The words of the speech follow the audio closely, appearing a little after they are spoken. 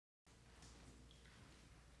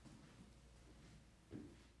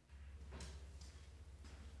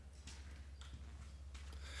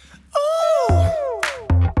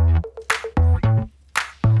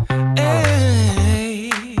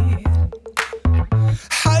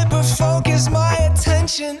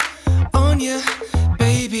attention on you,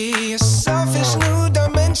 baby. A selfish new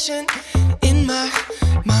dimension in my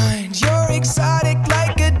mind. You're exotic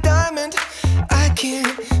like a diamond. I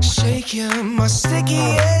can't shake you, my sticky,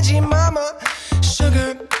 edgy mama.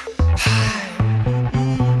 Sugar high.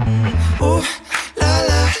 Ooh, la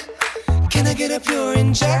la. Can I get a pure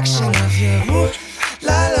injection of you? Ooh,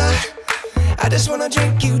 la la. I just wanna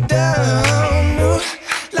drink you down. Ooh,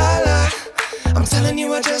 la la. I'm telling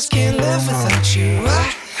you I just can't live without you.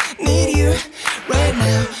 I need you right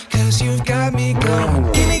now, cause you've got me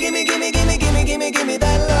going. Gimme, gimme, gimme, gimme, gimme, gimme, gimme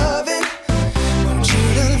that lovin'. Want you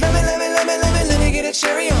to let me, let me, let me, let me, let me get a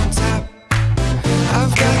cherry on top.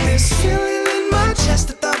 I've got this feeling in my chest,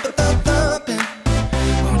 a thump, thumping.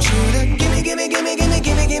 Want you to gimme, gimme, gimme, gimme,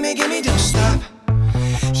 gimme, gimme, gimme, don't stop.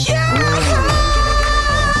 Yeah.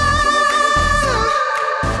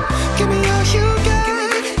 Give me all you got.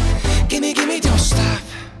 Gimme, gimme, don't stop.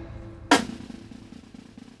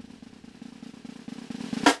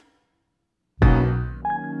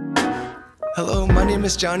 Hello, my name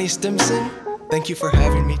is Johnny Stimson. Thank you for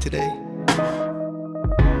having me today.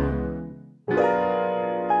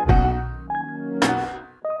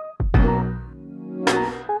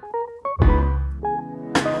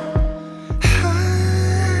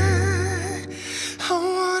 I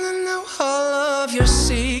wanna know all of your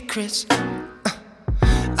secrets.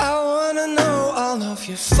 I wanna know all of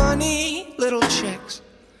your funny little tricks.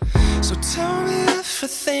 So tell me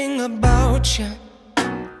everything about you,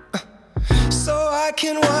 so I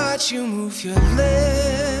can watch you move your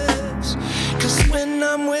lips. Cause when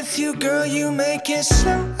I'm with you, girl, you make it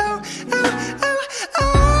slow. Oh, oh, oh,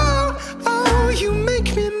 oh, oh, you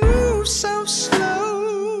make me move so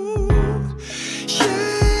slow.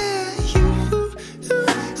 Yeah, you,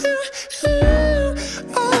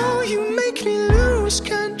 oh, you make me lose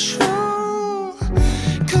control.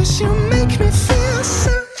 Cause you make me feel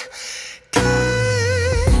so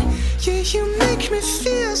good. Yeah, you make me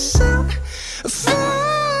feel so fun.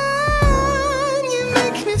 You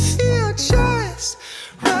make me feel just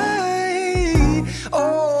right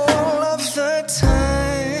all of the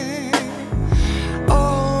time,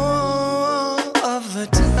 all of the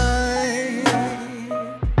time.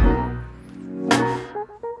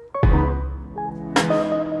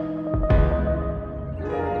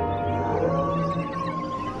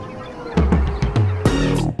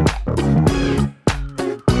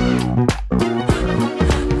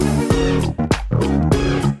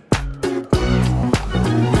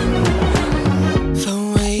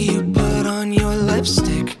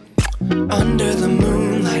 Under the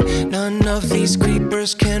moonlight, none of these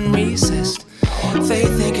creepers can resist. They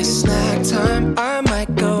think it's snack time, I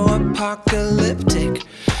might go apocalyptic.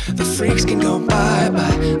 The freaks can go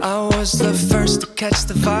bye-bye, I was the first to catch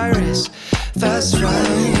the virus. That's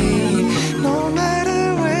right, no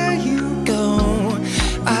matter where you go,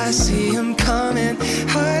 I see them coming,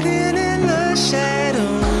 hiding in the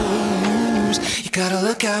shadows. You gotta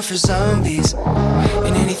look out for zombies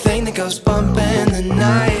and anything that goes bump in the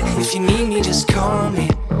night. If you need me, just call me.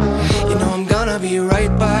 You know I'm gonna be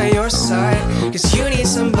right by your side. Cause you need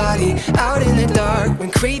somebody out in the dark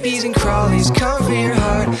when creepies and crawlies come for your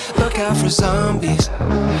heart. Look out for zombies.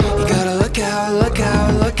 You gotta look out, look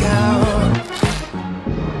out, look out.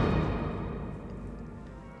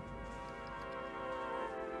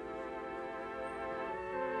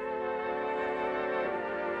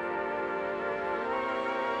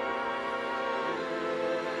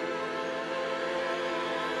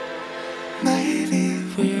 Maybe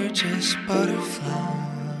we're just butterflies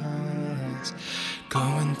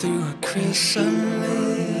going through a chrysalis.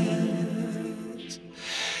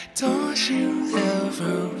 Don't you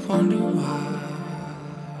ever wonder why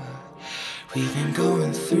we've been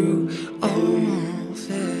going through all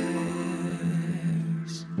this?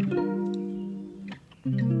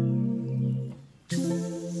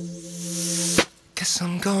 Guess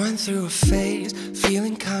I'm going through a phase,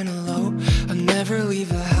 feeling kinda low. I'll never leave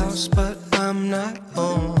the house, but I'm not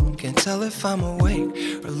home. Can't tell if I'm awake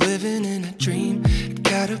or living in a dream. A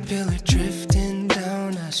caterpillar drifting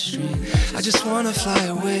down a stream. I just wanna fly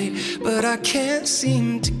away, but I can't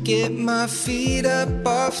seem to get my feet up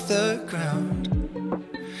off the ground.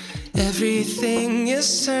 Everything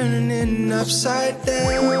is turning upside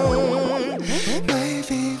down.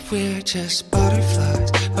 Maybe we're just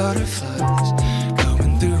butterflies, butterflies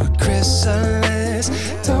going through a chrysalis.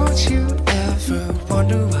 Don't you ever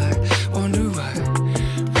wonder why, wonder why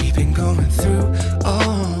we've been going through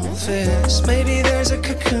all this? Maybe there's a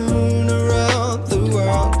cocoon around the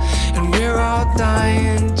world and we're all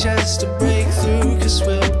dying just to break through. Cause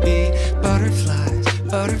we'll be butterflies,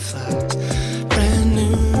 butterflies, brand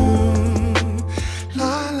new.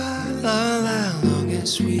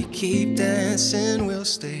 we keep dancing, we'll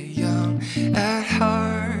stay young at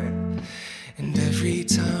heart. And every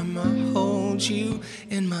time I hold you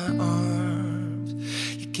in my arms,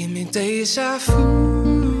 you give me deja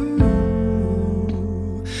vu.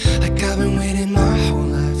 Like I've been waiting my whole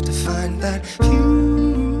life to find that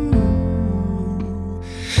view.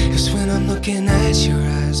 'Cause when I'm looking at your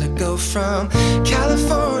eyes, I go from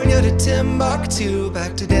California to Timbuktu,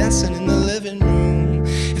 back to dancing in the living room.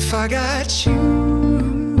 If I got you,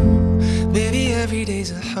 baby, every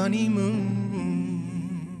day's a honeymoon.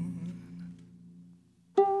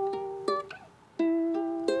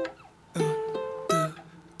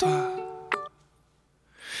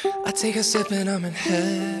 I take a sip and I'm in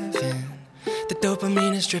heaven. The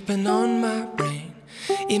dopamine is dripping on my brain.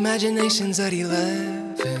 Imagination's at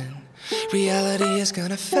 11. Reality is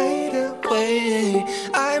gonna fade away.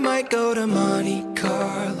 I might go to Monte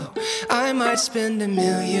Carlo. I might spend $1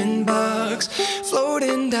 million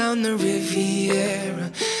floating down the Riviera.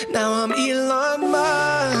 Now I'm Elon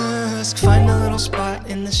Musk. Find a little spot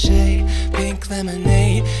in the shade. Pink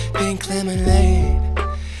lemonade, pink lemonade.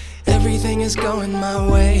 Everything is going my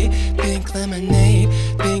way. Pink lemonade,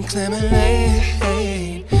 pink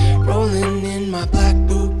lemonade. Rolling in my black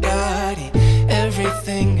Bugatti.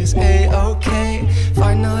 Everything is A-okay.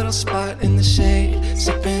 Find a little spot in the shade.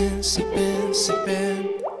 Sippin', sippin', sippin'.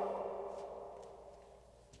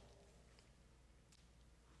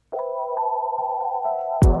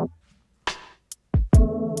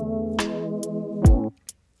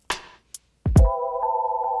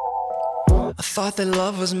 I thought that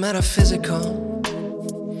love was metaphysical,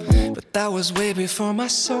 but that was way before my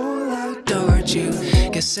soul adored you.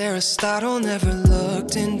 Guess Aristotle never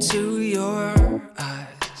looked into your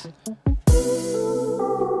eyes.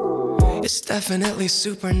 It's definitely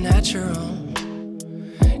supernatural,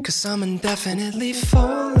 'cause I'm indefinitely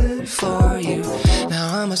falling for you. Now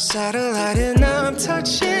I'm a satellite and I'm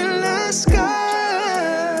touching the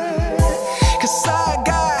sky. 'Cause I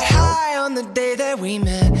got high on the day that we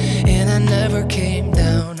met, and I never came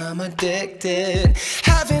down. I'm addicted.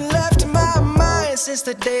 Haven't left my mind since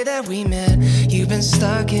the day that we met. You've been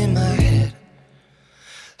stuck in my head.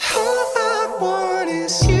 All I want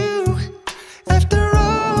is you. After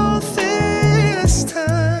all this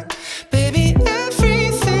time, baby,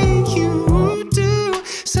 everything you do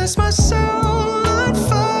sets my soul on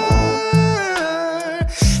fire.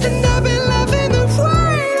 And I've been loving the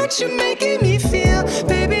way that you're making me feel.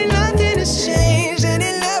 Baby, nothing has changed and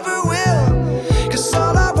it never will. 'Cause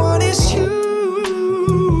all I want is you.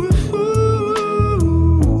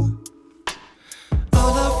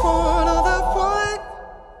 All I want, all I want.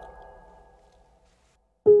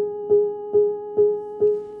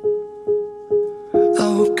 I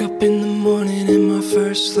woke up in the morning and my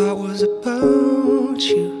first thought was about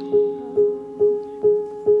you.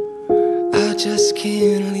 I just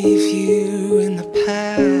can't leave you in the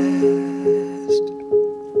past.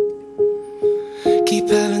 Keep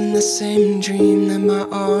having the same dream that my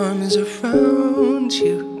arm is around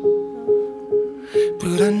you,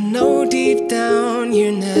 but I know deep down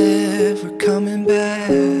you're never coming back.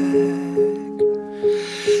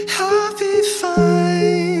 I'll be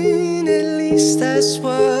fine, at least that's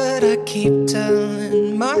what I keep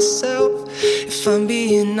telling myself. If I'm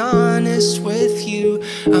being honest with you,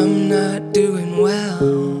 I'm not doing well.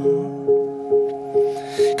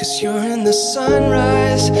 'Cause you're in the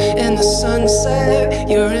sunrise and the sunset.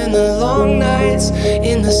 You're in the long nights,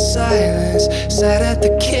 in the silence. Sat at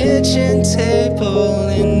the kitchen table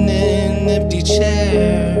in an empty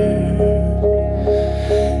chair.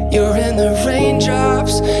 You're in the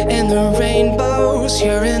raindrops and the rainbows.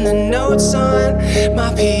 You're in the notes on my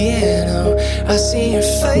piano. I see your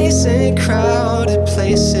face in crowded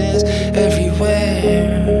places everywhere,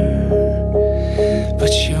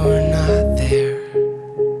 but you're not there.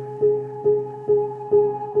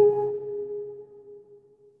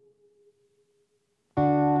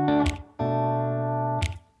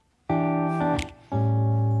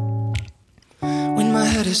 When my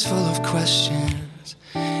head is full of questions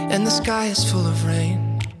and the sky is full of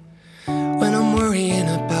rain, when I'm worrying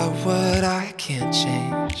about what I can't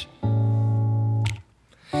change,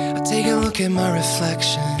 I take a look at my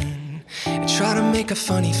reflection and try to make a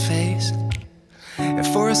funny face, and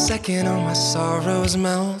for a second all my sorrows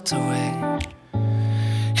melt away.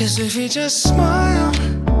 'Cause if we just smile,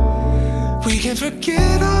 we can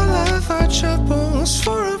forget all of our troubles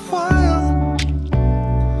for a while.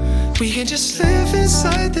 We can just live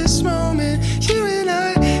inside this moment, you and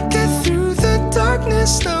I, get through the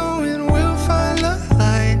darkness knowing we'll find the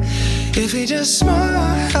light. If we just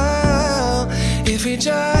smile, if we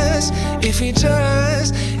just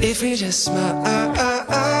smile,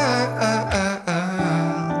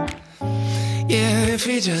 yeah, if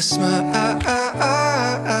we just smile,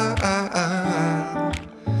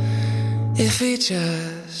 if we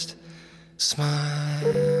just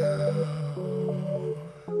smile.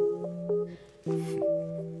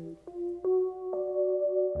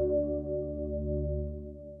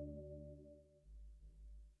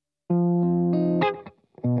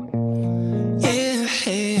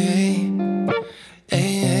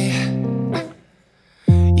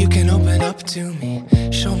 To me,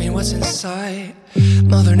 show me what's inside.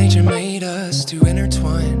 Mother Nature made us to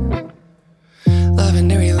intertwine.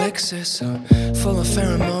 Lavender elixir so full of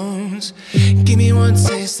pheromones. Give me one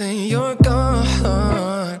taste then you're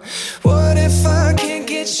gone. What if I can't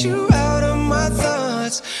get you out of my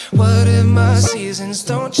thoughts? What if my seasons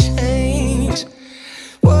don't change?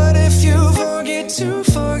 What if you forget to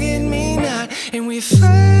forget me not and we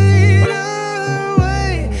fade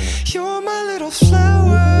away? You're my little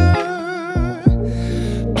flower,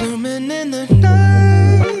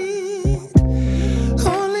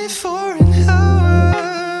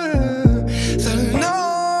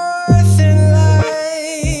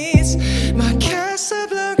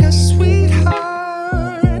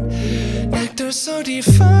 so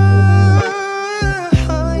divine.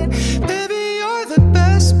 Baby, you're the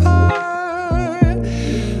best part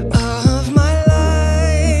of my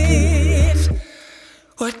life.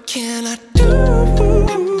 What can I do?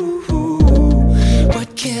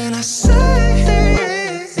 What can I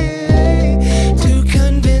say to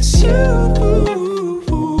convince you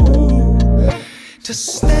to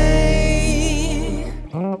stay?